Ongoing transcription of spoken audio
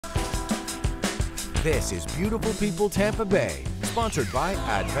This is Beautiful People Tampa Bay, sponsored by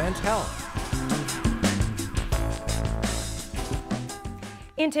Advent Health.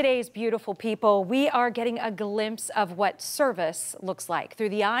 In today's Beautiful People, we are getting a glimpse of what service looks like through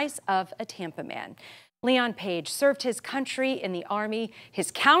the eyes of a Tampa man. Leon Paige served his country in the Army, his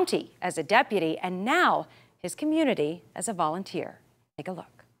county as a deputy, and now his community as a volunteer. Take a look.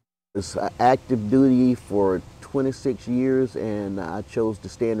 It's active duty for 26 years, and I chose to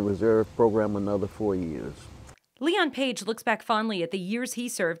stay in the reserve program another 4 years. Leon Paige looks back fondly at the years he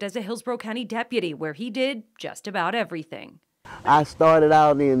served as a Hillsborough County deputy, where he did just about everything. I started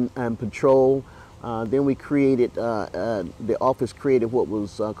out in patrol. Then we created, the office created what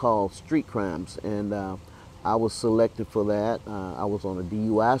was called street crimes, and I was selected for that. I was on a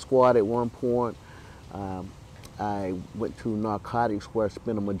DUI squad at one point. I went to narcotics, where I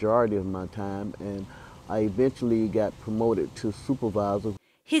spent a majority of my time, and I eventually got promoted to supervisor.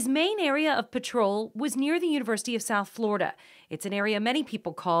 His main area of patrol was near the University of South Florida. It's an area many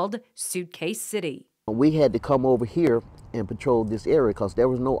people called Suitcase City. We had to come over here and patrol this area because there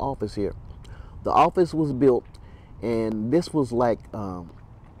was no office here. The office was built, and this was like Wild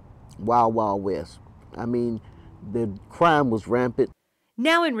Wild West. I mean, the crime was rampant.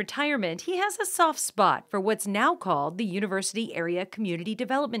 Now in retirement, he has a soft spot for what's now called the University Area Community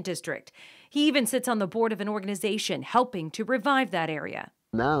Development District. He even sits on the board of an organization helping to revive that area.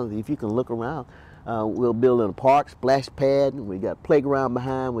 Now, if you can look around, we're building a park, splash pad, and we got a playground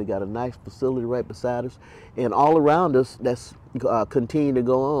behind, we got a nice facility right beside us, and all around us, that's continue to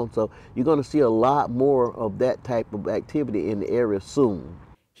go on. So you're going to see a lot more of that type of activity in the area soon.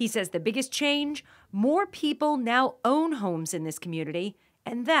 He says the biggest change, more people now own homes in this community,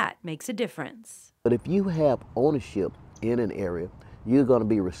 and that makes a difference. But if you have ownership in an area, you're going to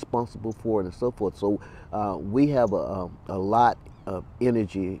be responsible for it and so forth. So we have a lot of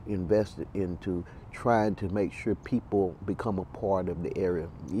energy invested into trying to make sure people become a part of the area,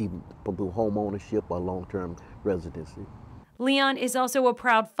 even through home ownership or long-term residency. Leon is also a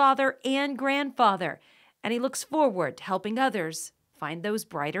proud father and grandfather, and he looks forward to helping others find those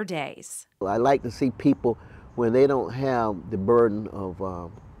brighter days. I like to see people when they don't have the burden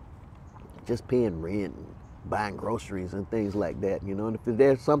of just paying rent, and buying groceries and things like that, you know. And if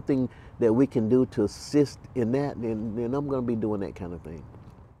there's something that we can do to assist in that, then I'm going to be doing that kind of thing.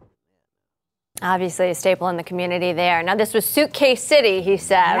 Obviously a staple in the community there. Now this was Suitcase City, he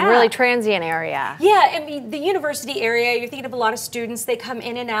said, a really transient area. Yeah, I mean, the university area, you're thinking of a lot of students, they come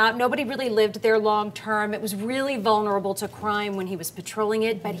in and out. Nobody really lived there long term. It was really vulnerable to crime when he was patrolling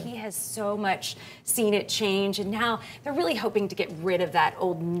it, but he has so much seen it change, and now they're really hoping to get rid of that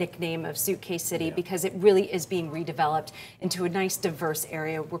old nickname of Suitcase City because it really is being redeveloped into a nice diverse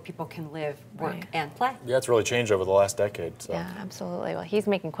area where people can live, work, and play. Yeah, it's really changed over the last decade. So. Yeah, absolutely. Well, he's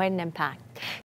making quite an impact.